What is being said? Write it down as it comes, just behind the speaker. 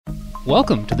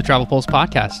Welcome to the Travel Pulse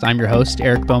podcast. I'm your host,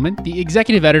 Eric Bowman, the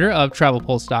executive editor of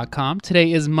TravelPulse.com.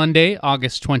 Today is Monday,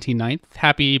 August 29th.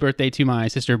 Happy birthday to my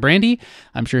sister, Brandy.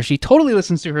 I'm sure she totally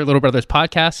listens to her little brother's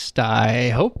podcast, I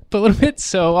hope, a little bit.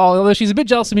 So, although she's a bit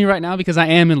jealous of me right now because I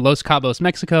am in Los Cabos,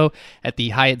 Mexico at the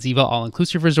Hyatt Ziva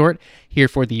All-Inclusive Resort here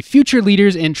for the Future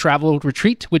Leaders in Travel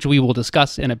Retreat, which we will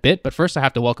discuss in a bit. But first, I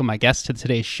have to welcome my guest to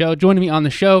today's show. Joining me on the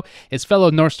show is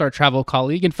fellow North Star Travel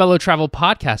colleague and fellow travel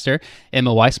podcaster,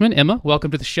 Emma Weissman. Emma,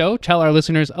 welcome to the show. Tell our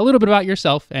listeners a little bit about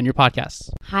yourself and your podcasts.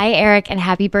 Hi, Eric, and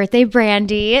happy birthday,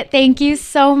 Brandy. Thank you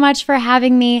so much for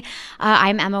having me.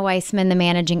 I'm Emma Weissman, the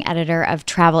managing editor of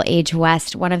Travel Age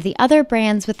West, one of the other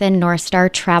brands within North Star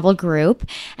Travel Group.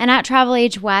 And at Travel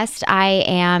Age West, I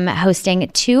am hosting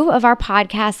two of our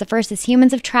podcasts. The first is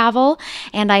Humans of Travel,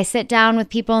 and I sit down with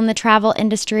people in the travel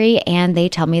industry and they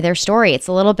tell me their story. It's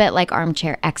a little bit like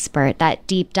Armchair Expert, that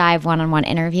deep dive one-on-one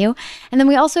interview. And then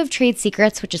we also have Trade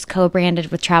Secrets, which is co-branded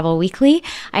with Travel Weekly.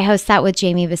 I host that with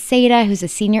Jamie Vaseda, who's a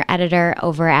senior editor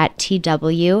over at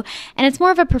TW. And it's more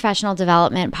of a professional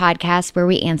development podcast where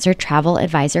we answer travel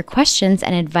advisor questions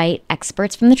and invite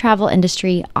experts from the travel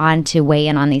industry on to weigh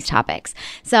in on these topics.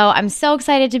 So I'm so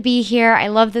excited to be here. I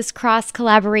love this cross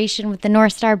collaboration with the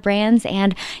North Star brands,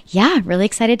 and yeah, really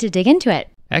excited to dig into it.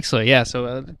 Excellent. Yeah.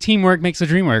 So teamwork makes the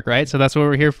dream work, right? So that's what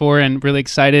we're here for, and really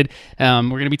excited. We're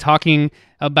going to be talking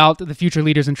about the Future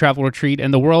Leaders in Travel Retreat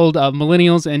and the world of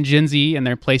millennials and Gen Z and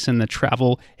their place in the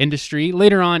travel industry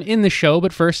later on in the show.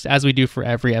 But first, as we do for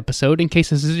every episode, in case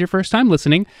this is your first time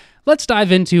listening, let's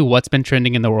dive into what's been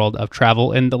trending in the world of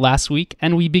travel in the last week.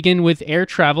 And we begin with air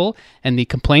travel, and the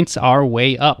complaints are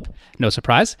way up. No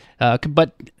surprise.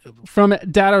 But from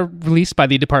data released by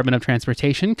the Department of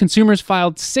Transportation, consumers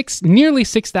filed nearly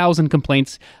 6,000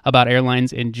 complaints about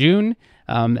airlines in June.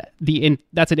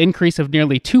 That's an increase of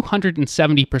nearly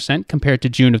 270% compared to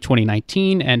June of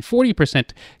 2019 and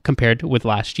 40% compared with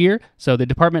last year. So the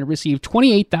department received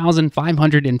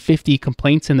 28,550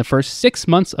 complaints in the first 6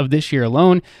 months of this year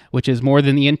alone, which is more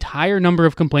than the entire number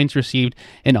of complaints received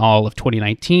in all of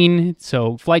 2019.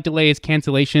 So flight delays,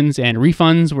 cancellations, and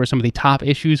refunds were some of the top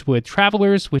issues with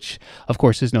travelers, which of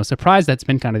course is no surprise. That's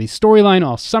been kind of the storyline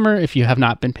all summer. If you have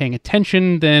not been paying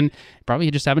attention, then probably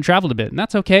you just haven't traveled a bit, and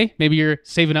that's okay. Maybe you're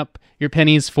saving up your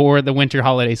pennies for the winter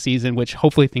holiday season, which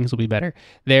hopefully things will be better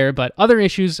there. But other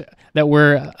issues that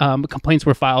were complaints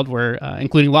were filed were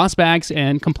including lost bags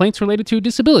and complaints related to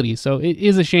disability. So it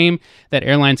is a shame that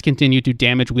airlines continue to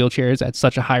damage wheelchairs at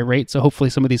such a high rate. So hopefully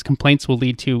some of these complaints will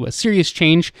lead to a serious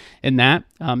change in that.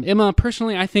 Emma,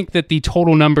 personally, I think that the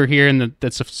total number here and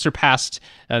that's surpassed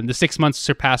the 6 months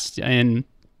surpassed in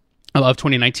of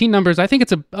 2019 numbers, I think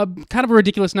it's a kind of a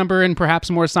ridiculous number and perhaps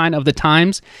more a sign of the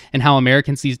times and how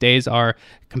Americans these days are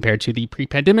compared to the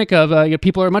pre-pandemic of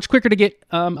people are much quicker to get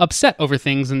upset over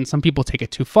things, and some people take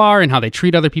it too far and how they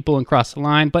treat other people and cross the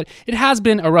line. But it has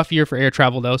been a rough year for air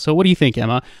travel, though. So what do you think,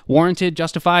 Emma? Warranted,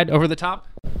 justified, over the top?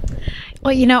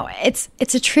 Well, it's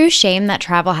a true shame that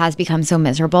travel has become so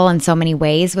miserable in so many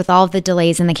ways with all of the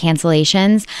delays and the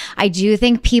cancellations. I do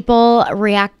think people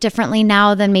react differently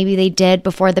now than maybe they did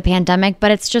before the pandemic,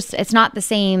 but it's not the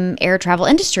same air travel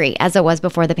industry as it was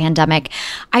before the pandemic.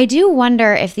 I do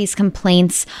wonder if these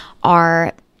complaints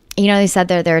are, they said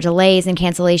there are delays and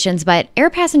cancellations, but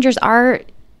air passengers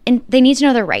and they need to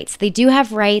know their rights. They do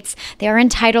have rights. They are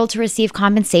entitled to receive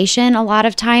compensation a lot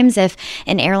of times if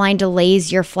an airline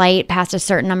delays your flight past a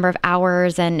certain number of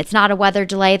hours and it's not a weather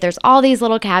delay. There's all these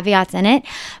little caveats in it.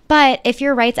 But if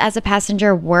your rights as a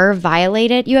passenger were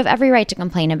violated, you have every right to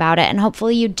complain about it. And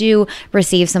hopefully you do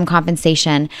receive some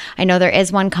compensation. I know there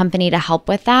is one company to help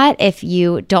with that if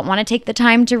you don't want to take the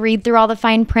time to read through all the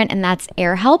fine print, and that's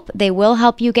AirHelp. They will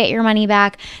help you get your money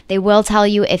back. They will tell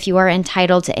you if you are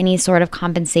entitled to any sort of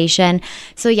compensation.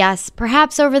 So yes,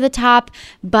 perhaps over the top,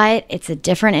 but it's a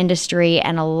different industry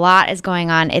and a lot is going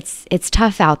on. It's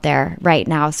tough out there right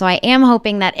now. So I am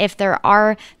hoping that if there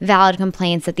are valid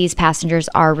complaints, that these passengers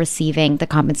are receiving the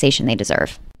compensation they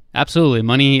deserve. Absolutely.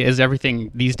 Money is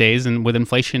everything these days, and with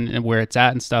inflation and where it's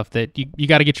at and stuff, that you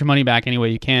got to get your money back any way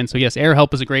you can. So yes,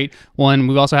 AirHelp is a great one.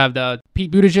 We also have the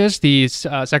Pete Buttigieg, the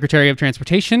Secretary of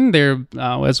Transportation. They're,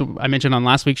 as I mentioned on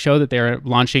last week's show, that they're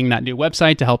launching that new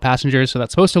website to help passengers. So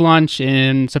that's supposed to launch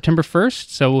in September 1st.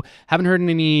 So haven't heard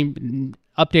any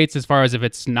updates as far as if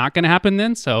it's not going to happen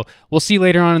then. So we'll see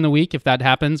later on in the week if that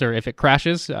happens or if it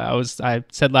crashes. I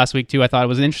said last week too, I thought it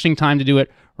was an interesting time to do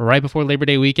it right before Labor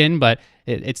Day weekend, but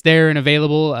it's there and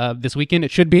available this weekend.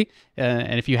 It should be.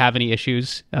 And if you have any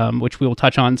issues, which we will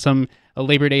touch on some a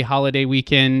Labor Day holiday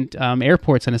weekend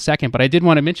airports in a second, but I did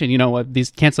want to mention,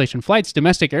 these cancellation flights,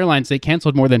 domestic airlines, they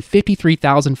canceled more than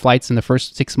 53,000 flights in the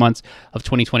first 6 months of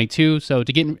 2022. So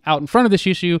to get out in front of this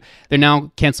issue, they're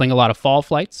now canceling a lot of fall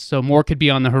flights. So more could be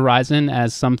on the horizon,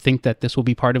 as some think that this will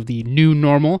be part of the new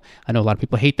normal. I know a lot of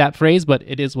people hate that phrase, but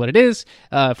it is what it is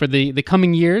for the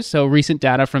coming years. So recent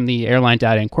data from the Airline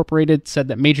Data Incorporated said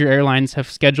that major airlines have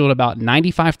scheduled about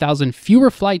 95,000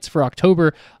 fewer flights for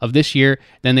October of this year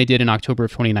than they did in October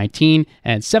of 2019,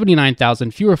 and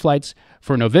 79,000 fewer flights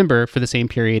for November for the same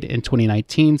period in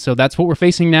 2019. So that's what we're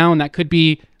facing now, and that could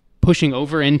be pushing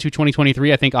over into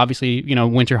 2023. I think obviously,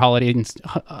 winter holiday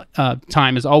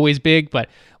time is always big, but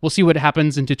we'll see what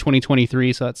happens into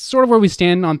 2023. So that's sort of where we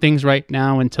stand on things right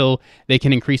now until they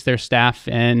can increase their staff.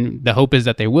 And the hope is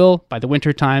that they will by the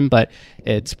winter time, but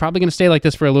it's probably going to stay like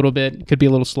this for a little bit. It could be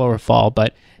a little slower fall,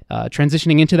 but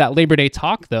transitioning into that Labor Day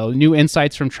talk, though, new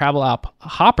insights from travel app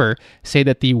Hopper say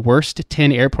that the worst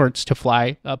 10 airports to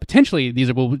fly, potentially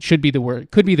could be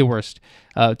the worst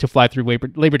to fly through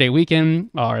Labor Day weekend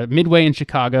are Midway in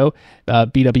Chicago,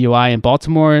 BWI in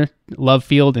Baltimore, Love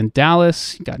Field in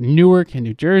Dallas, got Newark in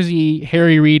New Jersey,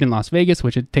 Harry Reid in Las Vegas,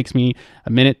 which it takes me a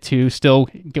minute to still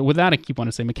get with that. I keep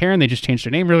wanting to say McCarran. They just changed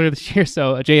their name earlier this year.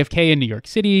 So JFK in New York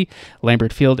City,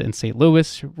 Lambert Field in St.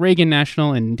 Louis, Reagan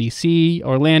National in DC,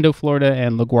 Orlando, Florida,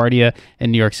 and LaGuardia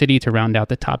in New York City to round out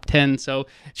the top 10. So it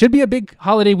should be a big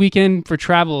holiday weekend for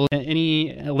travel.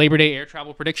 Any Labor Day air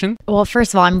travel prediction? Well,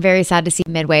 first of all, I'm very sad to see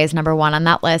Midway is number one on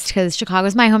that list because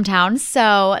Chicago's my hometown.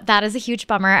 So that is a huge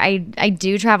bummer. I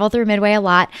do travel through Midway a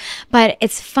lot, but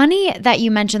it's funny that you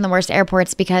mentioned the worst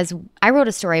airports because I wrote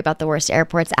a story about the worst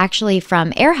airports actually from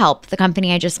AirHelp, the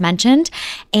company I just mentioned,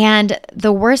 and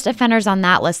the worst offenders on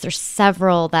that list, there's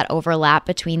several that overlap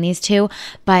between these two,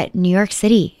 but New York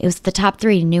City, it was the top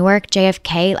three. Newark,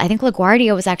 JFK, I think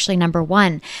LaGuardia was actually number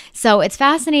one. So it's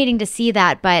fascinating to see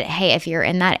that, but hey, if you're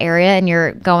in that area and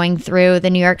you're going through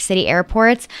the New York City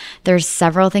airports, there's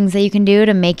several things that you can do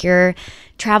to make your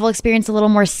travel experience a little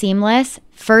more seamless.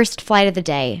 First flight of the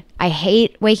day. I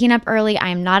hate waking up early. I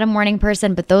am not a morning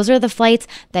person, but those are the flights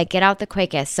that get out the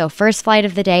quickest. So first flight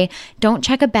of the day, don't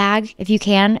check a bag if you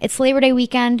can. It's Labor Day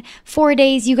weekend, 4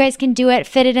 days. You guys can do it.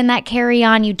 Fit it in that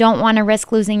carry-on. You don't want to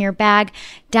risk losing your bag.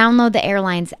 Download the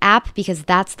airline's app because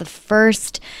that's the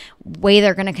first way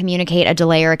they're going to communicate a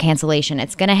delay or a cancellation.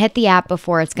 It's going to hit the app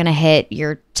before it's going to hit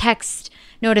your text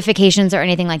notifications or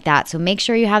anything like that. So make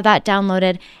sure you have that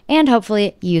downloaded and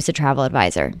hopefully use a travel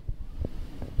advisor.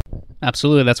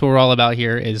 Absolutely. That's what we're all about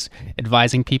here, is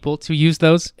advising people to use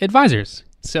those advisors.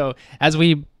 So as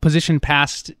we position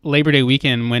past Labor Day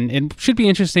weekend, when it should be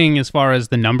interesting as far as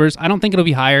the numbers, I don't think it'll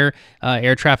be higher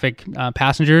air traffic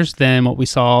passengers than what we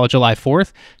saw July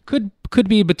 4th. Could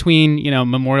be between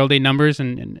Memorial Day numbers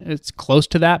and it's close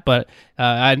to that, but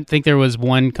I think there was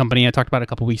one company I talked about a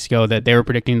couple weeks ago that they were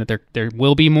predicting that there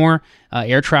will be more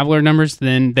air traveler numbers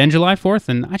than July 4th,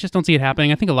 and I just don't see it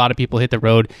happening. I think a lot of people hit the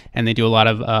road and they do a lot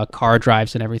of car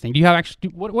drives and everything. Do you have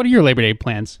what are your Labor Day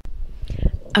plans?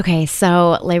 Okay,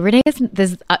 so Labor Day is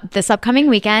this upcoming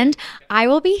weekend. I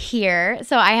will be here.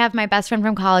 So I have my best friend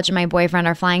from college and my boyfriend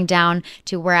are flying down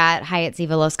we're at Hyatt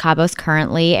Ziva Los Cabos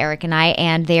currently, Eric and I,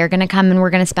 and they are going to come and we're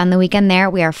going to spend the weekend there.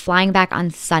 We are flying back on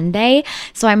Sunday.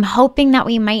 So I'm hoping that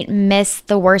we might miss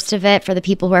the worst of it for the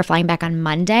people who are flying back on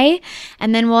Monday.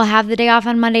 And then we'll have the day off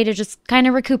on Monday to just kind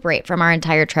of recuperate from our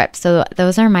entire trip. So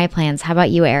those are my plans. How about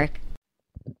you, Eric?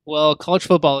 Well, college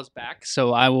football is back,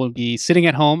 so I will be sitting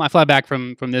at home. I fly back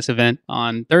from this event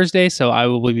on Thursday, so I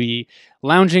will be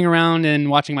lounging around and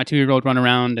watching my 2-year-old run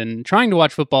around and trying to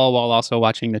watch football while also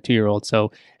watching the 2-year-old.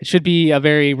 So it should be a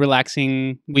very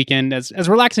relaxing weekend, as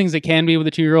relaxing as it can be with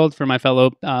a 2-year-old for my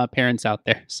fellow parents out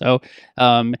there. So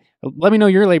let me know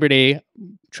your Labor Day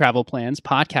travel plans.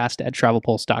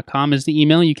 Podcast@travelpulse.com is the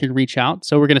email you can reach out.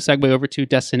 So we're going to segue over to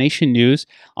destination news.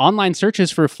 Online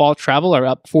searches for fall travel are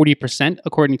up 40%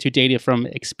 according to data from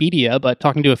Expedia, but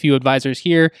talking to a few advisors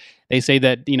here, they say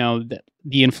that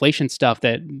the inflation stuff,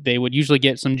 that they would usually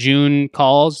get some June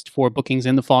calls for bookings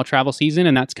in the fall travel season,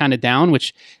 and that's kind of down,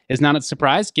 which is not a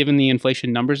surprise given the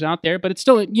inflation numbers out there. But it's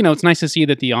still, it's nice to see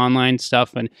that the online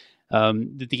stuff and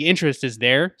the interest is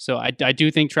there. So I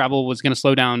do think travel was going to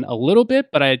slow down a little bit,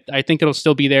 but I think it'll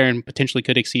still be there and potentially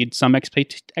could exceed some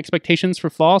expectations for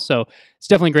fall. So it's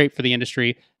definitely great for the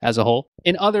industry as a whole.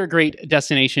 In other great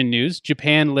destination news,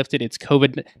 Japan lifted its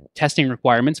COVID testing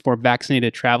requirements for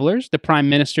vaccinated travelers. The prime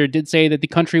minister did say that the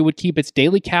country would keep its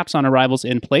daily caps on arrivals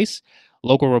in place.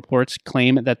 Local reports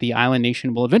claim that the island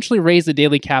nation will eventually raise the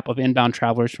daily cap of inbound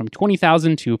travelers from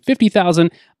 20,000 to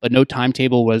 50,000, but no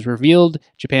timetable was revealed.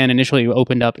 Japan initially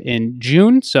opened up in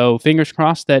June, so fingers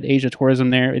crossed that Asia tourism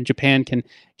there in Japan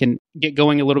can get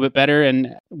going a little bit better.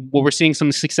 And what we're seeing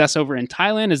some success over in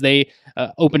Thailand is they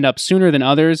opened up sooner than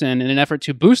others, and in an effort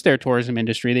to boost their tourism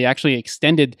industry, they actually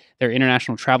extended their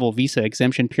international travel visa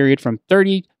exemption period from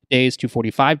 30 days to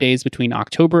 45 days between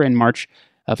October and March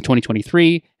of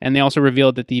 2023. And they also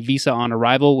revealed that the visa on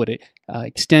arrival would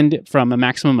extend from a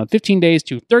maximum of 15 days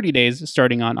to 30 days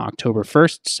starting on October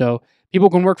 1st. So people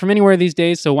can work from anywhere these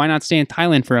days, so why not stay in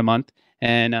Thailand for a month?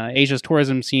 And Asia's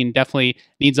tourism scene definitely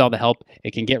needs all the help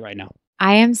it can get right now.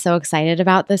 I am so excited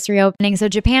about this reopening. So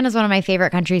Japan is one of my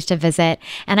favorite countries to visit,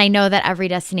 and I know that every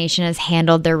destination has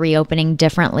handled their reopening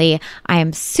differently. I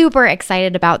am super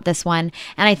excited about this one,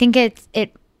 and I think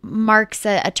it marks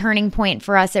a turning point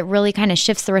for us. It really kind of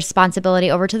shifts the responsibility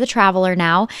over to the traveler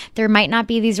now. There might not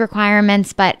be these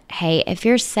requirements, but hey, if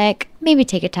you're sick, maybe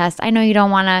take a test. I know you don't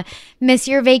want to miss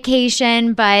your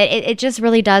vacation, but it just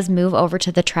really does move over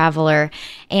to the traveler.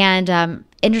 And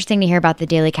interesting to hear about the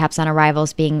daily caps on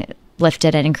arrivals being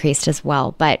lifted and increased as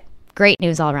well, but great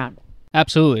news all around.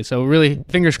 Absolutely. So really,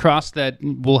 fingers crossed that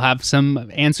we'll have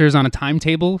some answers on a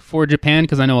timetable for Japan,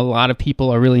 because I know a lot of people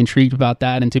are really intrigued about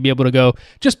that, and to be able to go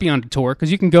just beyond a tour,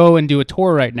 because you can go and do a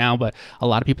tour right now, but a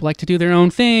lot of people like to do their own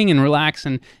thing and relax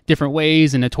in different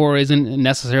ways, and a tour isn't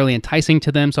necessarily enticing to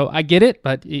them. So I get it,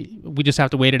 but we just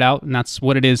have to wait it out, and that's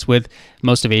what it is with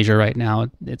most of Asia right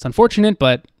now. It's unfortunate,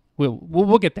 but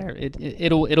we'll get there.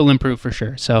 It'll improve for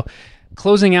sure. So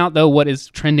closing out, though, what is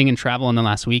trending in travel in the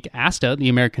last week, ASTA, the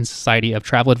American Society of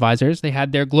Travel Advisors, they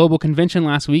had their global convention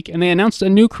last week, and they announced a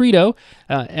new credo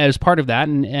as part of that.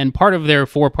 And part of their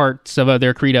 4 parts of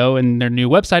their credo and their new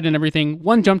website and everything,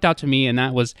 one jumped out to me, and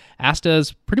that was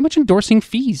ASTA's pretty much endorsing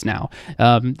fees now.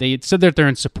 They said that they're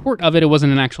in support of it. It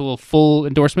wasn't an actual full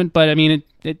endorsement, but I mean,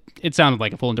 it sounded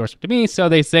like a full endorsement to me. So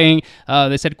they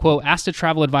said, quote, ASTA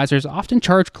travel advisors often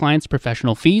charge clients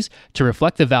professional fees to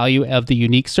reflect the value of the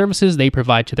unique services they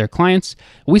provide to their clients.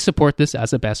 We support this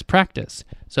as a best practice.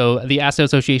 So the ASTA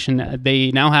Association, they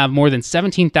now have more than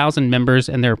 17,000 members,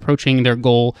 and they're approaching their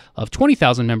goal of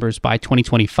 20,000 members by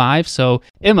 2025. So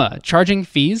Emma, charging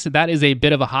fees, that is a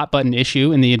bit of a hot button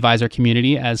issue in the advisor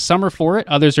community, as some are for it,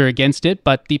 others are against it,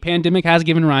 but the pandemic has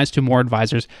given rise to more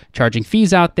advisors charging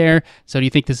fees out there. So do you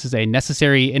think this is a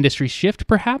necessary industry shift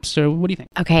perhaps, or what do you think?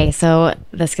 Okay, so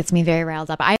this gets me very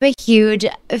riled up. I'm a huge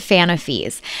fan of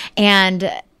fees, and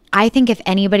I think if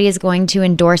anybody is going to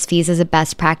endorse fees as a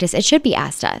best practice, it should be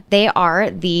ASTA. They are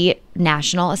the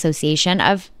National Association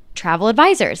of Travel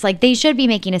Advisors. Like, they should be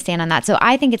making a stand on that. So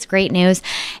I think it's great news.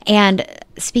 And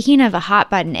speaking of a hot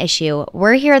button issue,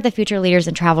 we're here at the Future Leaders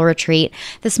in Travel Retreat.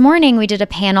 This morning, we did a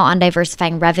panel on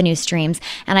diversifying revenue streams,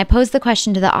 and I posed the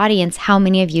question to the audience, how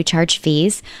many of you charge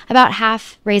fees? About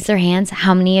half raised their hands.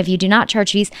 How many of you do not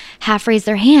charge fees? Half raised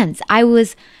their hands. I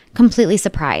was completely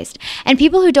surprised. And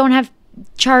people who don't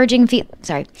charge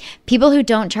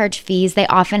fees, they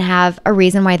often have a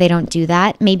reason why they don't do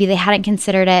that. Maybe they hadn't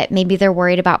considered it. Maybe they're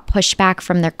worried about pushback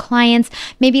from their clients.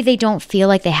 Maybe they don't feel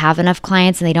like they have enough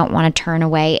clients and they don't want to turn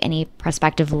away any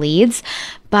prospective leads.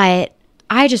 But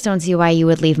I just don't see why you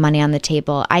would leave money on the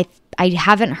table. I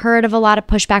haven't heard of a lot of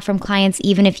pushback from clients.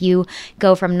 Even if you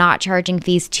go from not charging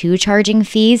fees to charging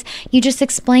fees, you just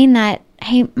explain that,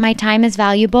 hey, my time is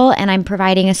valuable and I'm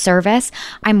providing a service.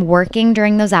 I'm working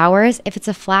during those hours. If it's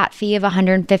a flat fee of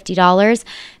 $150,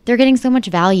 they're getting so much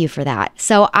value for that.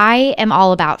 So I am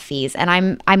all about fees,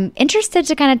 and I'm interested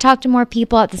to kind of talk to more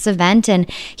people at this event and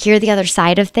hear the other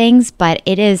side of things, but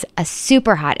it is a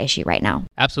super hot issue right now.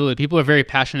 Absolutely. People are very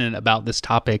passionate about this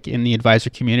topic in the advisor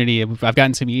community. I've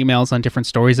gotten some emails on different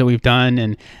stories that we've done,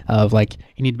 and of like,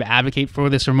 you need to advocate for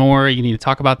this or more, you need to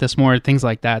talk about this more, things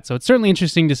like that. So it's certainly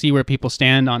interesting to see where people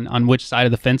stand on which side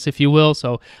of the fence, if you will.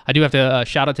 So I do have to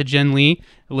shout out to Jen Lee,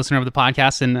 a listener of the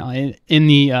podcast, and in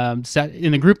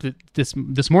the group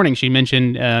this morning, she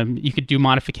mentioned you could do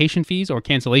modification fees or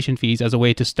cancellation fees as a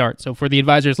way to start. So for the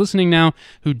advisors listening now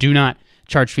who do not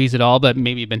charge fees at all, but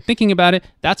maybe been thinking about it,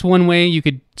 that's one way you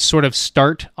could sort of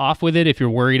start off with it if you're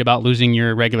worried about losing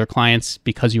your regular clients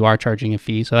because you are charging a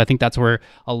fee. So I think that's where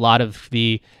a lot of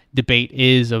the debate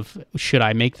is of, should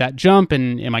I make that jump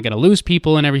and am I going to lose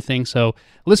people and everything? So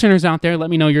listeners out there, let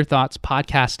me know your thoughts.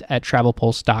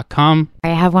 podcast@travelpulse.com. I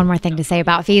have one more thing to say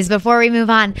about fees before we move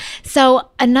on. So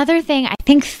another thing, I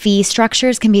think fee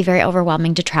structures can be very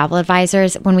overwhelming to travel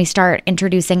advisors when we start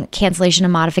introducing cancellation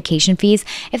and modification fees.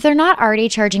 If they're not already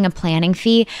charging a planning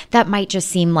fee, that might just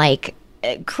seem like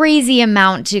a crazy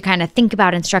amount to kind of think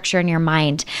about and structure in your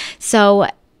mind. So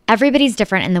everybody's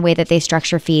different in the way that they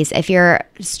structure fees. If you're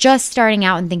just starting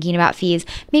out and thinking about fees,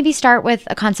 maybe start with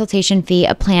a consultation fee,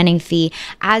 a planning fee.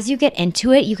 As you get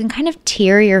into it, you can kind of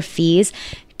tier your fees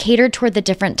catered toward the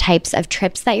different types of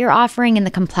trips that you're offering and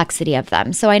the complexity of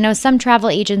them. So I know some travel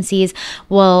agencies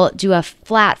will do a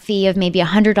flat fee of maybe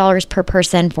 $100 per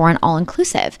person for an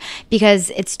all-inclusive,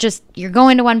 because it's just, you're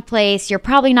going to one place, you're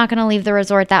probably not going to leave the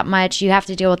resort that much, you have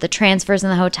to deal with the transfers in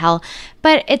the hotel,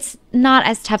 but it's not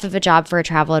as tough of a job for a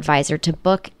travel advisor to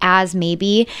book as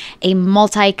maybe a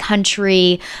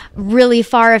multi-country, really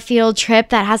far afield trip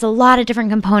that has a lot of different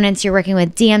components. You're working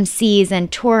with DMCs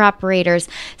and tour operators.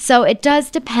 So it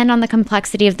does depend on the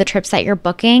complexity of the trips that you're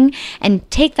booking, and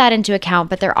take that into account.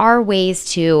 But there are ways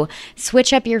to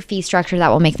switch up your fee structure that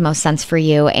will make the most sense for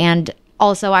you. And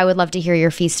also, I would love to hear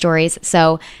your fee stories.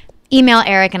 So email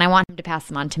Eric, and I want him to pass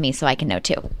them on to me so I can know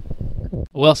too.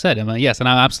 Well said, Emma. Yes, and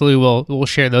I absolutely will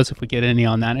share those if we get any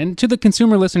on that. And to the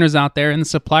consumer listeners out there and the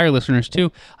supplier listeners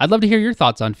too, I'd love to hear your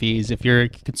thoughts on fees. If you're a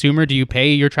consumer, do you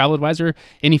pay your travel advisor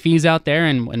any fees out there?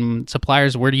 And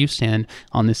suppliers, where do you stand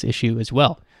on this issue as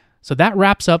well? So that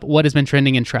wraps up what has been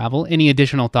trending in travel. Any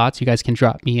additional thoughts, you guys can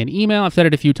drop me an email. I've said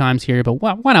it a few times here, but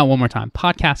why not one more time?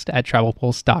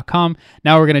 podcast@travelpulse.com.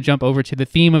 Now we're going to jump over to the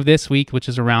theme of this week, which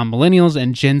is around millennials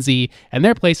and Gen Z and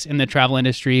their place in the travel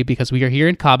industry, because we are here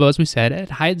in Cabo, as we said,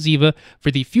 at Hyatt Ziva for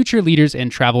the Future Leaders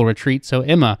in Travel Retreat. So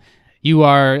Emma, you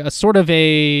are a sort of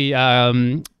a...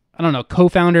 I don't know,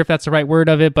 co-founder, if that's the right word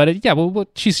of it, but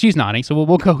she's nodding, so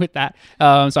we'll go with that.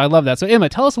 So I love that. So Emma,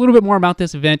 tell us a little bit more about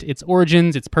this event, its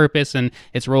origins, its purpose, and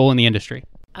its role in the industry.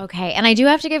 Okay, and I do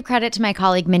have to give credit to my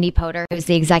colleague Mindy Potter, who's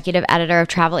the executive editor of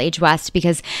Travel Age West,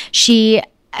 because she,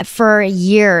 for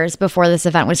years before this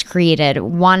event was created,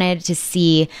 wanted to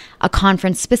see a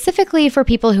conference specifically for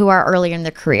people who are earlier in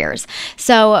their careers.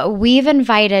 So we've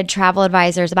invited travel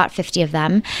advisors, about 50 of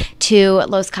them, to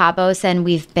Los Cabos, and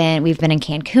we've been in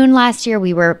Cancun last year.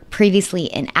 We were previously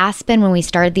in Aspen when we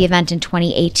started the event in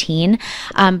 2018.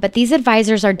 But these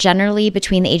advisors are generally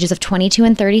between the ages of 22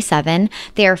 and 37.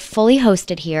 They are fully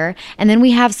hosted here, and then we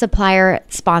have supplier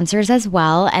sponsors as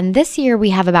well. And this year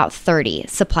we have about 30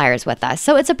 suppliers with us.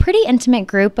 So it's a pretty intimate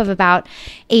group of about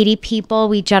 80 people.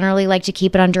 We generally like to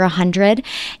keep it under 100.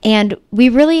 And we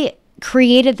really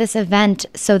created this event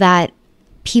so that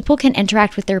people can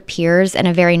interact with their peers in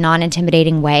a very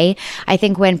non-intimidating way. I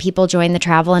think when people join the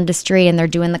travel industry and they're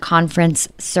doing the conference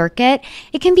circuit,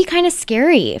 it can be kind of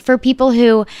scary for people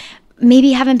who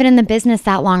maybe haven't been in the business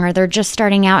that long, or they're just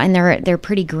starting out and they're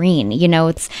pretty green. You know,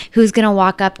 it's who's going to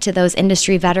walk up to those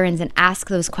industry veterans and ask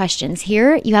those questions.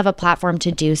 Here, you have a platform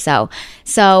to do so.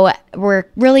 So we're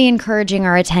really encouraging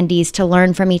our attendees to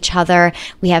learn from each other.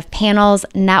 We have panels,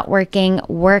 networking,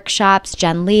 workshops.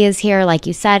 Jen Lee is here, like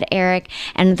you said, Eric,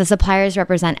 and the suppliers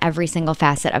represent every single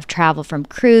facet of travel, from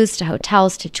cruise to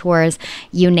hotels to tours,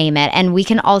 you name it. And we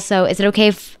can also, is it okay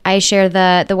if I share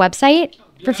the website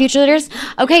for Future Leaders?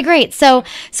 Okay, great. So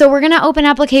we're going to open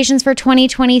applications for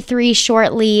 2023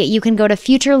 shortly. You can go to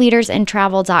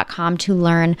futureleadersintravel.com to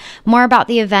learn more about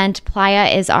the event.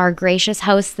 Playa is our gracious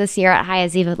host this year at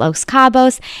Hyatt Ziva Los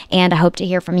Cabos, and I hope to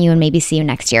hear from you and maybe see you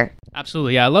next year.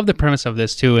 Absolutely. Yeah, I love the premise of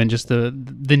this too, and just the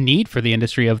need for the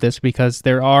industry of this, because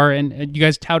there are, and you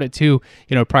guys tout it too,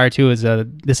 prior to, is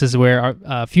this is where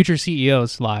our future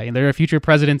CEOs lie. And there are future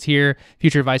presidents here,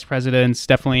 future vice presidents,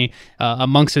 definitely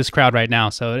amongst this crowd right now.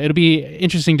 So it'll be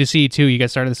interesting to see too. You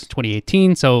guys started this in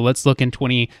 2018, so let's look in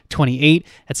 2028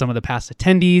 at some of the past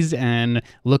attendees and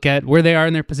look at where they are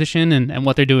in their position and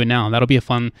what they're doing now. That'll be a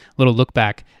fun little look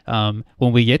back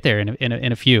when we get there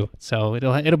in a few. So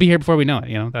it'll be here before we know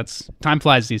it. That's time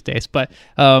flies these days. But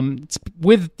it's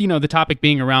with the topic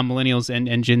being around millennials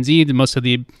and Gen Z, most of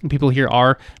the people here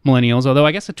are millennials. Although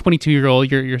I guess a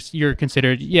 22-year-old, you're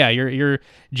considered, you're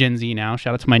Gen Z now.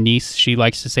 Shout out to my niece. She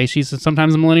likes to say she's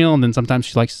sometimes a millennial, and then sometimes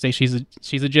she likes to say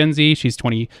she's a Gen Z. She's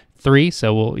 23,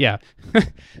 so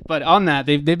But on that,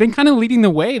 they've been kind of leading the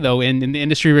way though in the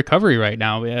industry recovery right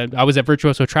now. I was at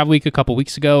Virtuoso Travel Week a couple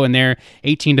weeks ago, and their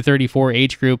 18 to 34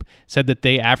 age group said that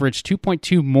they averaged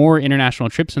 2.2 more international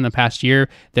trips in the past year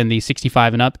than the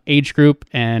 65 and up age group,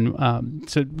 and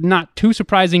so not too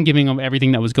surprising given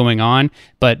everything that was going on,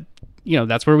 but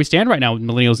that's where we stand right now with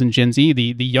millennials and Gen Z.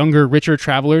 The younger, richer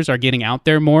travelers are getting out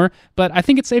there more, but I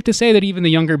think it's safe to say that even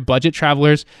the younger budget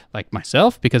travelers, like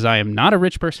myself, because I am not a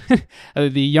rich person,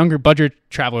 the younger budget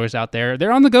travelers out there,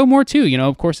 they're on the go more too.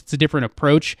 Of course, it's a different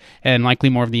approach and likely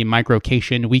more of the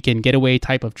microcation weekend getaway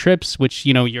type of trips, which,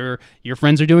 your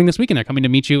friends are doing this weekend. They're coming to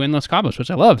meet you in Los Cabos, which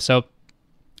I love. So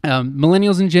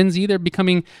millennials and Gen Z, they're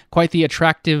becoming quite the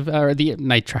attractive,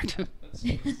 not attractive.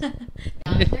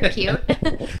 They're cute.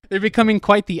 They're becoming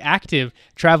quite the active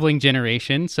traveling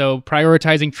generation, so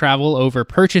prioritizing travel over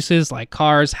purchases like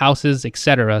cars, houses,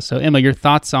 etc. So Emma, your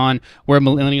thoughts on where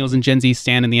millennials and Gen Z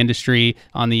stand in the industry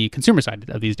on the consumer side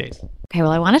of these days? Okay,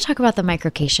 well, I want to talk about the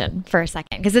microcation for a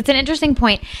second because it's an interesting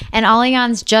point. And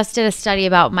Allianz just did a study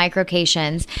about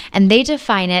microcations, and they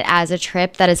define it as a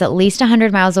trip that is at least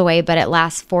 100 miles away, but it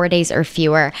lasts 4 days or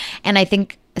fewer. And I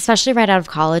think, especially right out of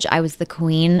college, I was the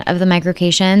queen of the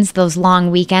microcations, those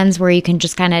long weekends where you can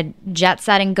just kind of jet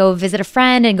set and go visit a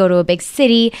friend and go to a big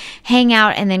city, hang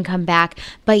out, and then come back.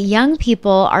 But young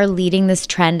people are leading this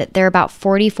trend. They're about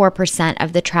 44%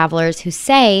 of the travelers who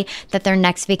say that their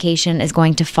next vacation is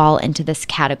going to fall into this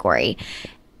category.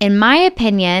 In my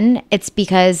opinion, it's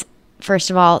because,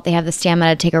 first of all, they have the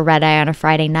stamina to take a red eye on a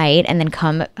Friday night and then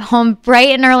come home bright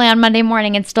and early on Monday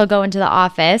morning and still go into the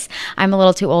office. I'm a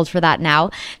little too old for that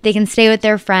now. They can stay with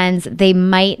their friends. They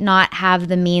might not have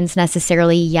the means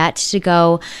necessarily yet to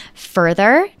go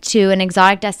further to an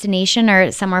exotic destination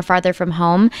or somewhere farther from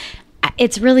home.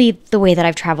 It's really the way that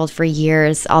I've traveled for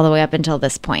years, all the way up until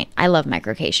this point. I love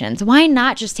microcations. Why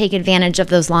not just take advantage of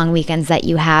those long weekends that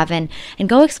you have and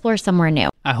go explore somewhere new?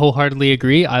 I wholeheartedly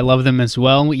agree. I love them as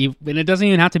well. And it doesn't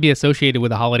even have to be associated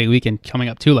with a holiday weekend coming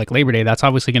up too, like Labor Day. That's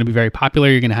obviously going to be very popular.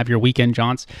 You're going to have your weekend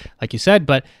jaunts, like you said.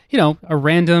 But, a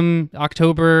random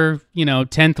October,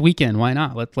 10th weekend, why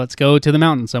not? Let's go to the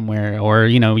mountain somewhere. Or,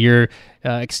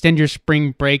 extend your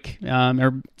spring break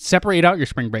or separate out your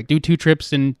spring break. Do 2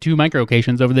 trips and 2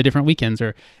 microcations over the different weekends.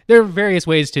 Or there are various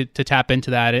ways to tap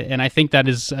into that. And I think that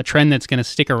is a trend that's going to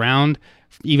stick around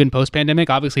even post-pandemic.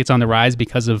 Obviously, it's on the rise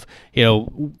because of,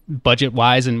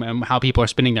 budget-wise and how people are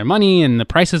spending their money and the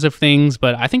prices of things.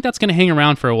 But I think that's going to hang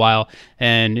around for a while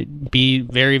and be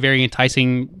very, very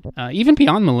enticing, even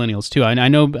beyond millennials, too. I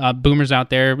know boomers out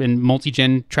there in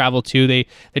multi-gen travel, too. They're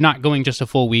not going just a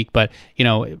full week, but,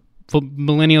 for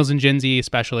millennials and Gen Z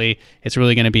especially, it's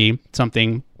really going to be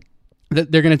something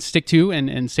that they're going to stick to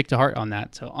and stick to heart on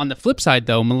that. So on the flip side,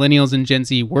 though, millennials and Gen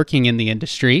Z working in the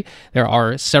industry, there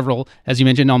are several, as you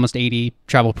mentioned, almost 80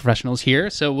 travel professionals here.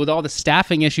 So with all the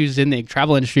staffing issues in the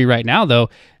travel industry right now, though,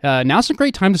 now's a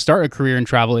great time to start a career in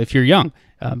travel if you're young.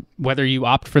 Whether you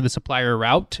opt for the supplier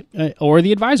route or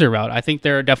the advisor route. I think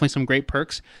there are definitely some great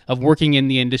perks of working in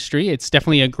the industry. It's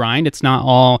definitely a grind. It's not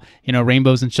all,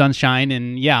 rainbows and sunshine.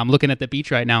 And yeah, I'm looking at the beach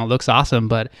right now. It looks awesome,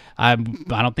 but I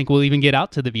don't think we'll even get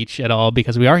out to the beach at all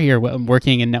because we are here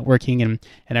working and networking and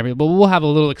everything. But we'll have a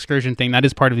little excursion thing. That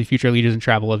is part of the Future Leaders in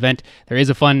Travel event. There is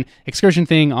a fun excursion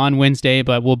thing on Wednesday,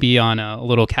 but we'll be on a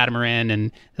little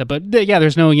catamaran. But yeah,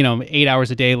 there's no, 8 hours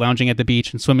a day lounging at the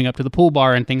beach and swimming up to the pool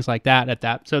bar and things like that at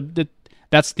that. So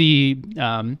that's the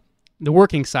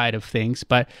working side of things.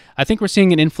 But I think we're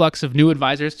seeing an influx of new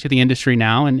advisors to the industry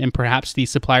now, and perhaps the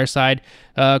supplier side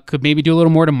could maybe do a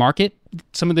little more to market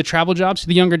some of the travel jobs to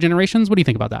the younger generations. What do you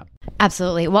think about that?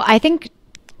 Absolutely. Well, I think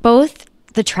both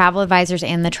the travel advisors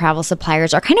and the travel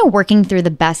suppliers are kind of working through the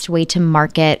best way to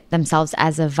market themselves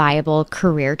as a viable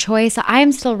career choice.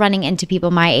 I'm still running into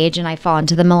people my age, and I fall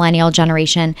into the millennial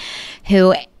generation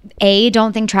who A,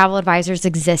 don't think travel advisors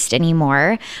exist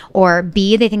anymore, or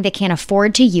B, they think they can't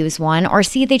afford to use one, or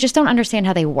C, they just don't understand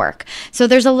how they work. So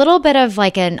there's a little bit of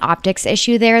like an optics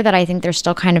issue there that I think they're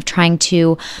still kind of trying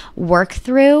to work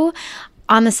through.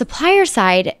 On the supplier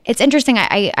side, it's interesting.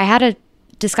 I had a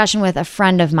discussion with a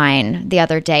friend of mine the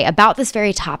other day about this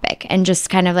very topic, and just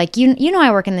kind of like,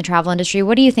 I work in the travel industry.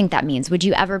 What do you think that means? Would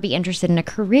you ever be interested in a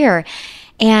career?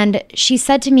 And she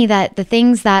said to me that the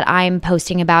things that I'm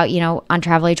posting about, on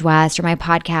Travel Age West or my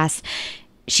podcast,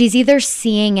 she's either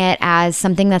seeing it as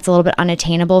something that's a little bit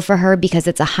unattainable for her because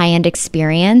it's a high-end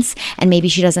experience and maybe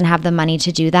she doesn't have the money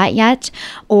to do that yet,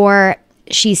 or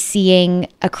she's seeing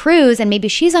a cruise and maybe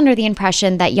she's under the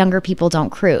impression that younger people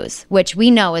don't cruise, which we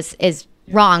know is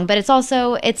wrong, but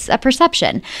it's a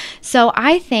perception. So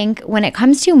I think when it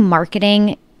comes to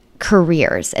marketing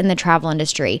careers in the travel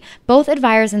industry, both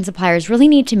advisors and suppliers really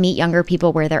need to meet younger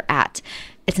people where they're at.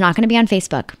 It's not going to be on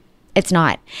Facebook. It's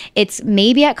not. It's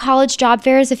maybe at college job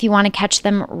fairs if you want to catch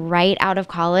them right out of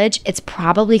college. It's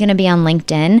probably going to be on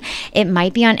LinkedIn. It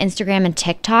might be on Instagram and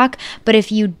TikTok. But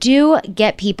if you do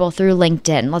get people through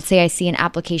LinkedIn, let's say I see an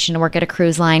application to work at a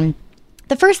cruise line,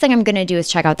 the first thing I'm going to do is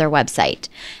check out their website.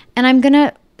 And I'm going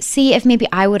to see if maybe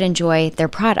I would enjoy their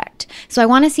product. So I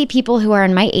want to see people who are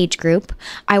in my age group.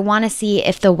 I want to see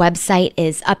if the website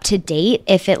is up to date,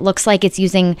 if it looks like it's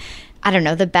using,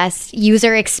 the best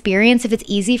user experience, if it's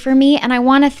easy for me. And I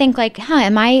want to think like,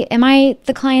 am I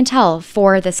the clientele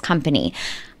for this company?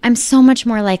 I'm so much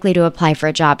more likely to apply for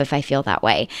a job if I feel that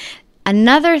way.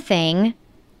 Another thing,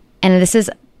 and this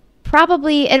is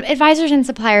probably advisors and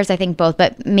suppliers, I think both,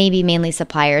 but maybe mainly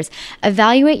suppliers,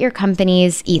 evaluate your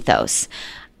company's ethos.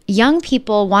 Young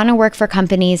people want to work for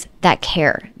companies that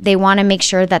care. They want to make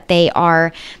sure that they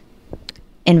are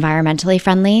environmentally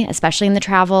friendly, especially in the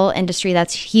travel industry.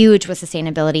 That's huge with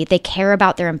sustainability. They care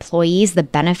about their employees. The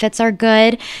benefits are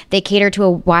good. They cater to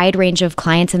a wide range of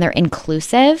clients and they're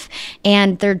inclusive,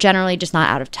 and they're generally just not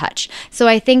out of touch. So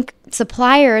I think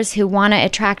suppliers who want to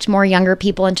attract more younger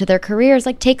people into their careers,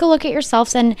 like, take a look at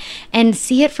yourselves and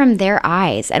see it from their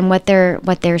eyes and what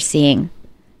they're seeing.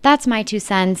 That's my 2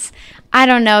 cents. I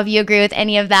don't know if you agree with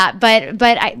any of that, but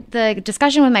the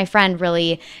discussion with my friend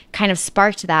really kind of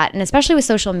sparked that, and especially with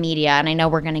social media, and I know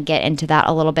we're going to get into that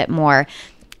a little bit more.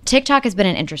 TikTok has been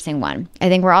an interesting one. I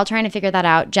think we're all trying to figure that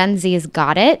out. Gen Z's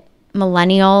got it.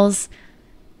 Millennials,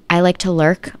 I like to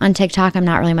lurk on TikTok. I'm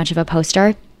not really much of a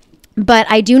poster. But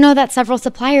I do know that several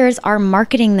suppliers are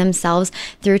marketing themselves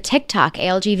through TikTok,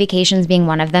 ALG Vacations being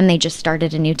one of them. They just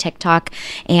started a new TikTok,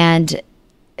 and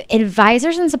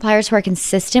advisors and suppliers who are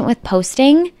consistent with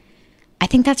posting, I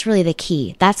think that's really the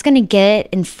key. That's going to get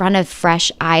in front of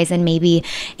fresh eyes and maybe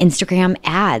Instagram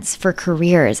ads for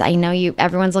careers. I know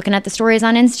everyone's looking at the stories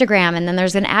on Instagram, and then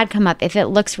there's an ad come up. If it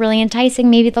looks really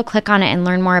enticing, maybe they'll click on it and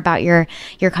learn more about your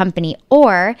company.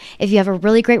 Or if you have a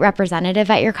really great representative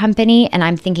at your company, and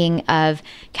I'm thinking of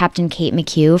Captain Kate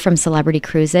McHugh from Celebrity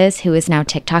Cruises, who is now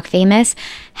TikTok famous,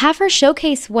 have her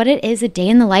showcase what it is a day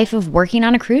in the life of working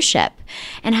on a cruise ship,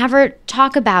 and have her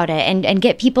talk about it and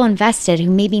get people invested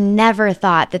who maybe never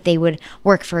thought that they would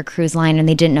work for a cruise line and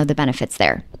they didn't know the benefits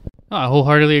there. Oh, I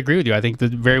wholeheartedly agree with you. I think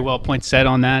that very well point said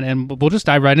on that, and we'll just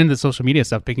dive right into the social media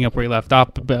stuff, picking up where you left off.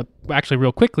 But actually,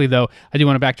 real quickly though, I do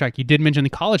want to backtrack. You did mention the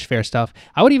college fair stuff.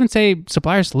 I would even say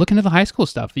suppliers, look into the high school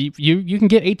stuff. You can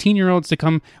get 18-year-olds to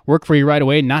come work for you right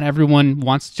away. Not everyone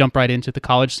wants to jump right into the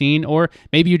college scene, or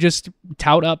maybe you just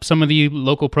tout up some of the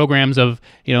local programs of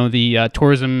the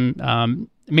tourism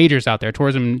majors out there,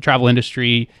 tourism travel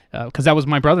industry, because that was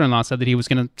my brother-in-law said that he was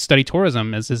going to study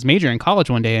tourism as his major in college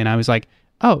one day, and I was like,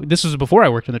 oh, this was before I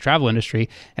worked in the travel industry,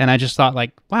 and I just thought,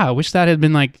 like, wow, I wish that had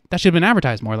been that should have been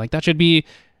advertised more, like that should be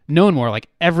known more, like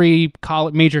every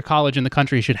major college in the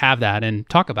country should have that and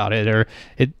talk about it, or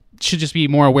it should just be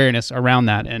more awareness around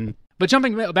that. But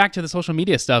jumping back to the social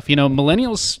media stuff,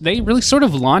 millennials, they really sort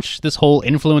of launched this whole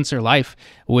influencer life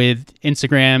with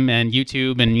Instagram and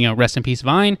YouTube and, rest in peace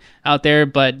Vine out there.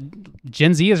 But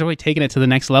Gen Z has really taken it to the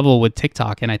next level with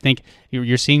TikTok. And I think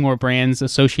you're seeing more brands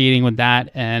associating with that.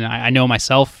 And I know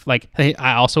myself, like,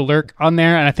 I also lurk on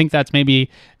there. And I think that's maybe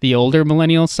the older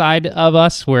millennial side of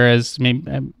us, whereas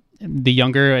maybe the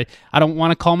younger, I don't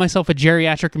want to call myself a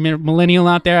geriatric millennial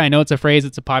out there. I know it's a phrase,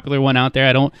 it's a popular one out there.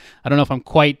 I don't know if I'm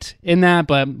quite in that,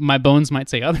 but my bones might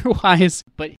say otherwise.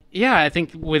 But yeah, I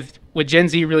think with Gen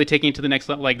Z really taking it to the next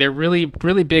level, like, they're really,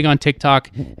 really big on TikTok.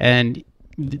 And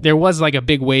there was like a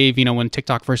big wave, when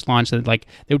TikTok first launched, that like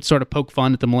they would sort of poke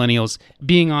fun at the millennials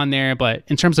being on there. But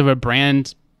in terms of a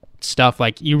brand stuff,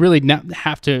 like, you really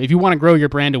have to, if you want to grow your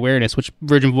brand awareness, which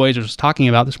Virgin Voyages was talking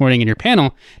about this morning in your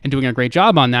panel and doing a great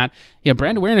job on that. Yeah,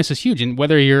 brand awareness is huge. And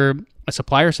whether you're a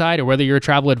supplier side or whether you're a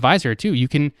travel advisor too, you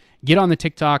can get on the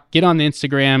TikTok, get on the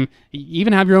Instagram,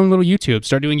 even have your own little YouTube,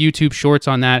 start doing YouTube shorts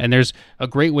on that. And there's a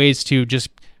great ways to just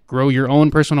grow your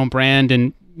own personal brand,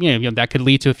 and that could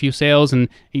lead to a few sales, and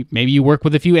maybe you work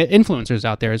with a few influencers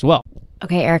out there as well.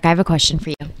 Okay, Eric, I have a question for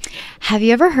you. Have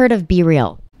you ever heard of Be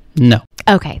Real? No.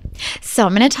 Okay, so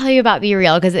I'm going to tell you about Be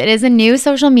Real because it is a new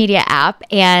social media app,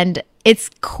 and it's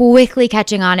quickly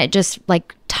catching on. It just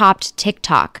topped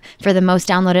TikTok for the most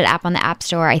downloaded app on the App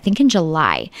Store, I think in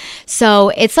July. So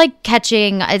it's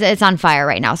it's on fire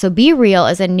right now. So Be Real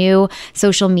is a new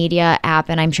social media app,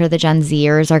 and I'm sure the Gen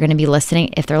Zers are going to be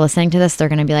listening. If they're listening to this, they're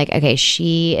going to be like, okay,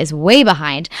 she is way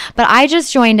behind. But I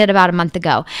just joined it about a month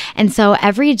ago. And so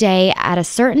every day at a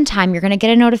certain time, you're going to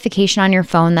get a notification on your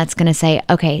phone that's going to say,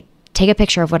 okay, take a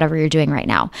picture of whatever you're doing right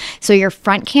now. So your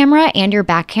front camera and your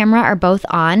back camera are both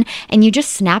on, and you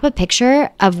just snap a picture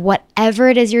of whatever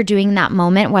it is you're doing in that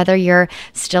moment, whether you're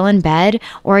still in bed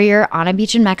or you're on a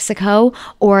beach in Mexico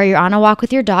or you're on a walk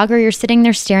with your dog or you're sitting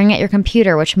there staring at your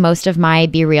computer, which most of my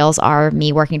Be Reals are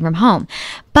me working from home.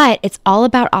 But it's all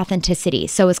about authenticity.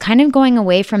 So it's kind of going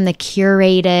away from the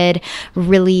curated,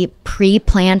 really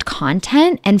pre-planned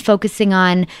content and focusing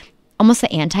on almost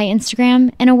the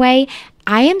anti-Instagram in a way.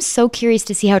 I am so curious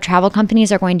to see how travel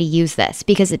companies are going to use this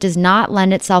because it does not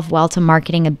lend itself well to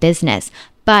marketing a business.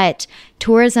 But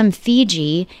Tourism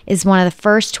Fiji is one of the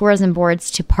first tourism boards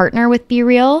to partner with Be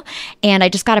Real. And I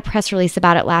just got a press release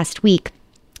about it last week.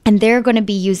 And they're going to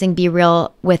be using Be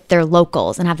Real with their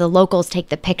locals and have the locals take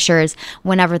the pictures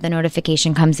whenever the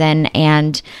notification comes in.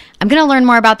 And I'm going to learn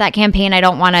more about that campaign. I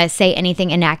don't want to say anything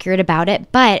inaccurate about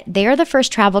it, but they are the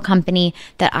first travel company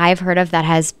that I've heard of that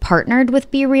has partnered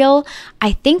with Be Real.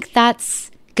 I think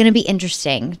that's going to be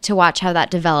interesting to watch how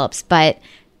that develops. But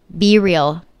Be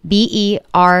Real, BEREAL,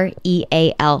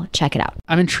 check it out.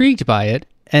 I'm intrigued by it.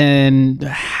 And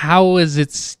how is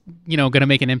it, going to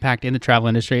make an impact in the travel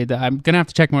industry? I'm going to have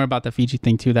to check more about the Fiji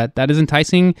thing too. That is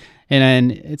enticing,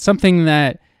 and it's something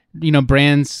that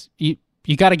brands you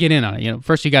got to get in on it.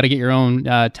 First you got to get your own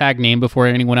tag name before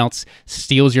anyone else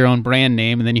steals your own brand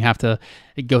name, and then you have to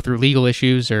go through legal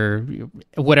issues or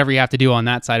whatever you have to do on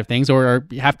that side of things, or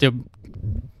you have to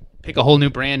pick a whole new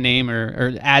brand name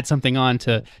or add something on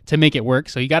to make it work.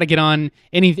 So you got to get on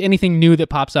anything new that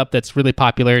pops up that's really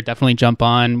popular. Definitely jump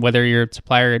on, whether you're a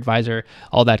supplier, advisor,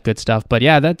 all that good stuff. But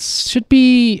yeah, that should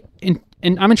be, and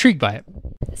I'm intrigued by it.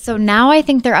 So now I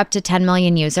think they're up to 10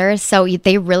 million users. So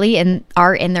they really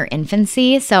are in their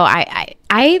infancy. So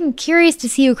I'm curious to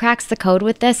see who cracks the code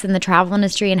with this in the travel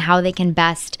industry and how they can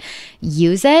best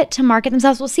use it to market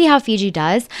themselves. We'll see how Fiji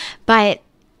does. But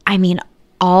I mean,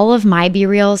 all of my Be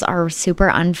Reals are super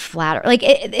unflattering. Like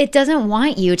it doesn't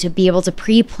want you to be able to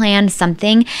pre-plan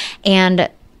something and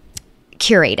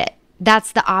curate it.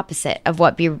 That's the opposite of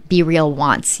what Be Real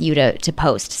wants you to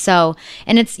post. So,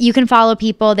 and you can follow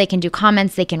people, they can do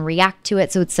comments, they can react to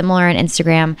it. So it's similar on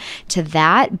Instagram to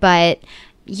that. But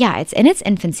yeah, it's in its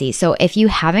infancy. So if you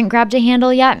haven't grabbed a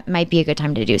handle yet, it might be a good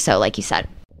time to do so, like you said.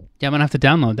 Yeah, I'm going to have to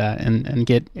download that and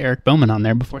get Eric Bowman on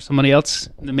there before somebody else,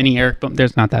 the mini Eric Bowman.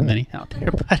 There's not that many out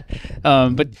there.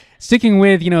 But sticking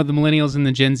with, the millennials and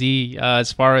the Gen Z,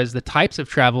 as far as the types of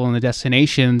travel and the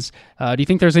destinations, do you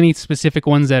think there's any specific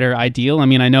ones that are ideal? I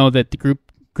mean, I know that the group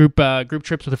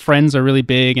trips with friends are really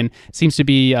big, and it seems to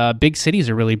be big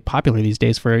cities are really popular these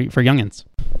days for youngins.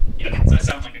 Yeah, that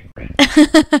sounds like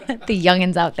the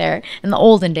youngins out there in the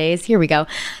olden days. Here we go.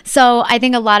 So I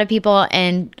think a lot of people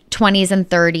in 20s and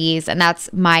 30s, and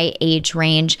that's my age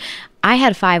range. I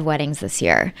had 5 weddings this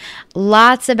year.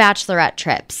 Lots of bachelorette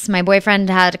trips. My boyfriend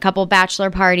had a couple bachelor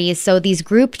parties. So these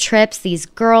group trips, these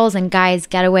girls and guys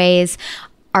getaways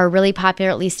are really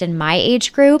popular, at least in my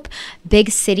age group.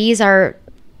 Big cities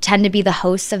tend to be the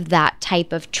hosts of that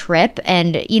type of trip.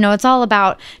 And, it's all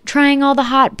about trying all the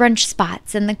hot brunch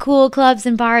spots and the cool clubs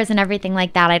and bars and everything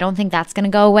like that. I don't think that's going to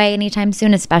go away anytime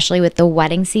soon, especially with the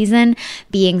wedding season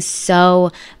being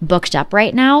so booked up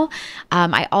right now.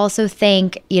 I also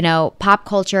think, pop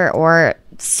culture or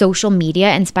social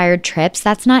media inspired trips,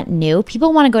 that's not new.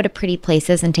 People want to go to pretty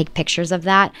places and take pictures of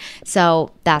that.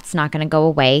 So that's not going to go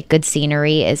away. Good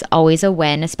scenery is always a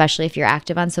win, especially if you're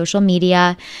active on social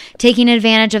media. Taking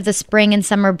advantage of the spring and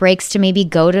summer breaks to maybe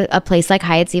go to a place like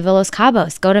Hyatt Ziva Los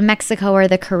Cabos, go to Mexico or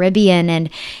the Caribbean. And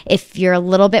if you're a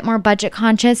little bit more budget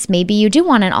conscious, maybe you do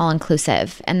want an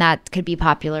all-inclusive, and that could be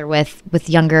popular with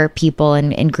younger people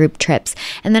and group trips.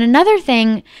 And then another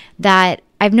thing that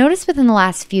I've noticed within the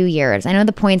last few years, I know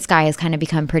the points guy has kind of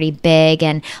become pretty big,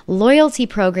 and loyalty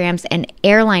programs and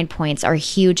airline points are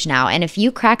huge now. And if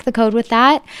you crack the code with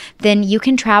that, then you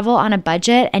can travel on a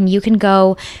budget and you can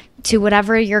go to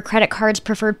whatever your credit card's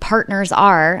preferred partners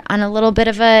are on a little bit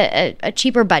of a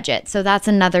cheaper budget. So that's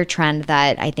another trend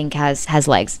that I think has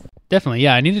legs. Definitely,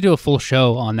 yeah. I need to do a full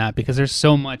show on that because there's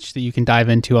so much that you can dive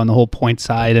into on the whole point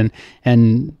side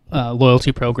and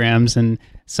loyalty programs, and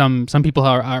some people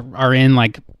are in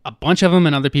like a bunch of them,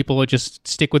 and other people just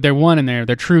stick with their one, and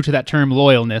they're true to that term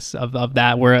loyalness of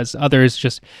that, whereas others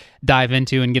just dive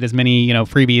into and get as many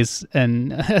freebies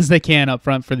and as they can up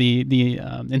front for the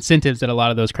incentives that a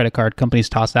lot of those credit card companies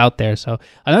toss out there. So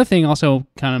another thing also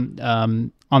kind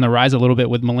of on the rise a little bit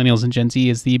with millennials and Gen Z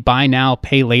is the buy now,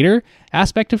 pay later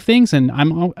aspect of things. And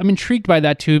I'm intrigued by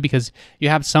that too, because you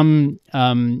have some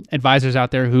advisors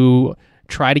out there who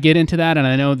try to get into that. And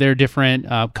I know there are different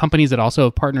companies that also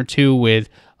have partnered too with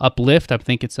Uplift. I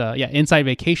think it's Inside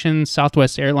Vacations,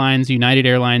 Southwest Airlines, United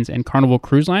Airlines, and Carnival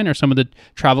Cruise Line are some of the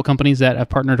travel companies that have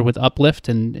partnered with Uplift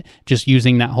and just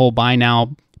using that whole buy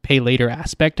now, pay later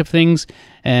aspect of things.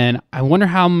 And I wonder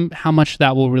how much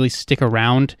that will really stick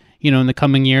around, in the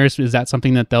coming years. Is that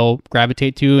something that they'll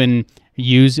gravitate to and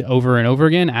use over and over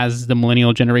again as the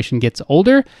millennial generation gets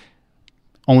older?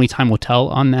 Only time will tell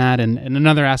on that. And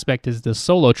another aspect is the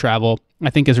solo travel,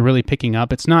 I think, is really picking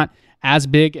up. It's not as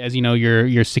big as,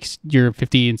 your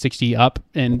 50 and 60 up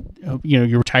and,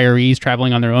 your retirees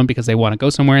traveling on their own because they want to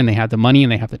go somewhere and they have the money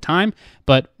and they have the time.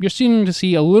 But you're starting to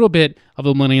see a little bit of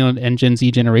the millennial and Gen Z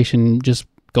generation just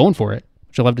going for it,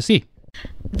 which I love to see.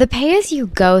 The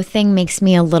pay-as-you-go thing makes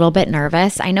me a little bit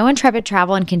nervous. I know Intrepid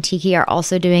Travel and Kentucky are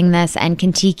also doing this, and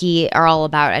Kentucky are all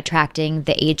about attracting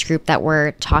the age group that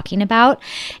we're talking about.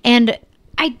 And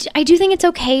I do think it's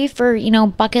okay for,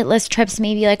 bucket list trips,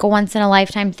 maybe like a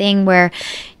once-in-a-lifetime thing where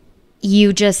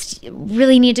you just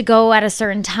really need to go at a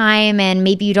certain time and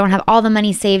maybe you don't have all the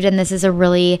money saved and this is a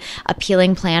really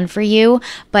appealing plan for you.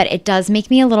 But it does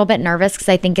make me a little bit nervous because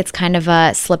I think it's kind of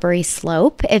a slippery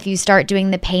slope if you start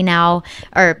doing the pay now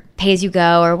or pay as you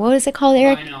go, or what is it called,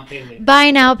 Eric? Buy now, pay later.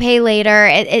 Buy now, pay later.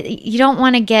 You don't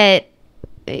want to get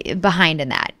behind in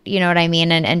that, you know what I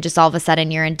mean? And just all of a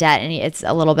sudden you're in debt and it's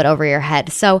a little bit over your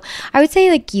head. So I would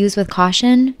say use with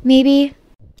caution, maybe.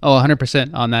 Oh,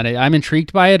 100% on that. I'm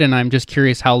intrigued by it, and I'm just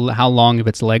curious how long of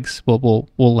its legs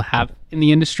we'll have in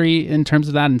the industry in terms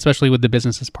of that, and especially with the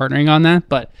businesses partnering on that.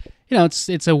 But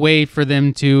it's a way for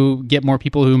them to get more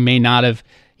people who may not have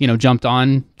jumped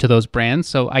on to those brands.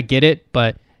 So I get it,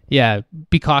 but yeah,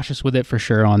 be cautious with it for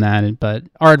sure on that. But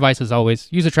our advice is always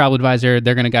use a travel advisor.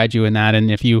 They're going to guide you in that.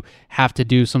 And if you have to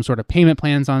do some sort of payment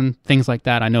plans on things like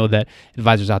that, I know that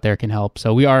advisors out there can help.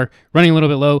 So we are running a little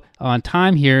bit low on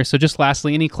time here. So just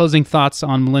lastly, any closing thoughts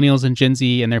on millennials and Gen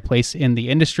Z and their place in the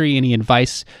industry? Any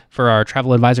advice for our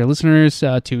travel advisor listeners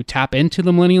to tap into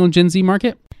the millennial and Gen Z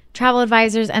market? Travel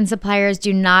advisors and suppliers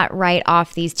do not write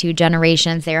off these two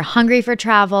generations. They are hungry for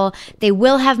travel. They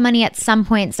will have money at some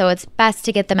point, so it's best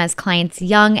to get them as clients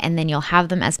young, and then you'll have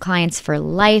them as clients for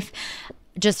life.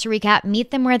 Just to recap,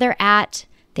 meet them where they're at.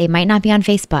 They might not be on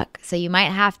Facebook, so you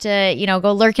might have to,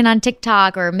 go lurking on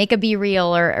TikTok or make a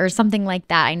BeReal or something like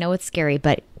that. I know it's scary,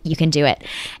 but you can do it.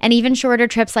 And even shorter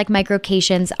trips like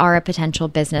microcations are a potential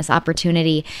business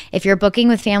opportunity. If you're booking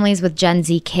with families with Gen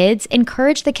Z kids,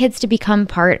 encourage the kids to become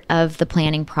part of the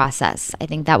planning process. I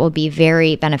think that will be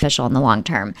very beneficial in the long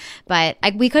term. But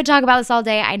we could talk about this all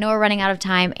day. I know we're running out of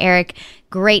time. Eric,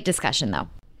 great discussion though.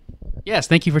 Yes,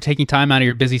 thank you for taking time out of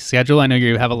your busy schedule. I know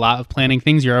you have a lot of planning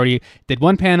things. You already did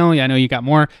one panel. I know you got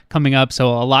more coming up. So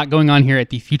a lot going on here at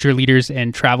the Future Leaders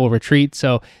in Travel Retreat.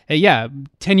 So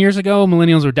 10 years ago,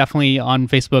 millennials were definitely on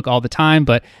Facebook all the time,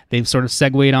 but they've sort of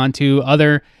segued onto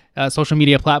other social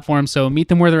media platforms. So meet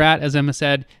them where they're at, as Emma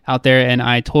said, out there. And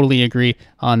I totally agree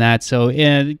on that. So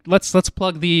let's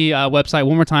plug the website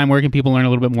one more time. Where can people learn a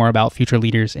little bit more about Future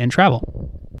Leaders in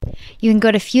Travel? You can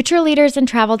go to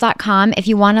futureleadersintravel.com if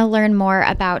you want to learn more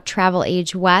about Travel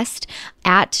Age West,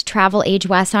 at Travel Age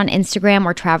West on Instagram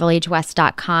or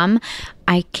travelagewest.com.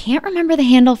 I can't remember the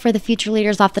handle for the Future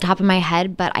Leaders off the top of my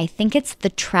head, but I think it's the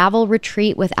Travel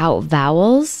Retreat without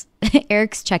vowels.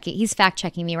 Eric's checking. He's fact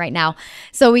checking me right now.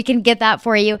 So we can get that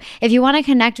for you. If you want to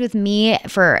connect with me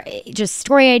for just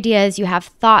story ideas, you have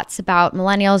thoughts about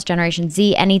millennials, Generation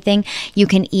Z, anything, you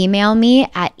can email me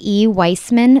at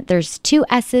eweissman. There's 2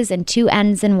 S's and 2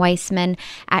 N's in Weissman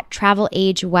at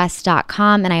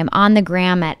travelagewest.com. And I am on the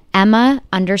gram at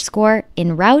Emma_enroute,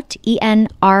 ENROUTE.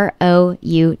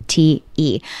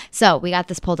 So we got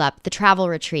this pulled up. The Travel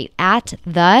Retreat at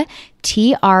the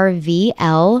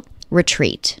TRVL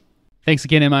Retreat. Thanks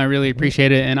again, Emma. I really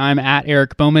appreciate it. And I'm at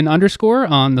Eric Bowman _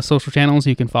 on the social channels.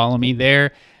 You can follow me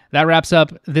there. That wraps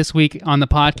up this week on the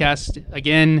podcast.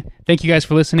 Again, thank you guys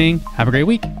for listening. Have a great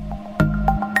week.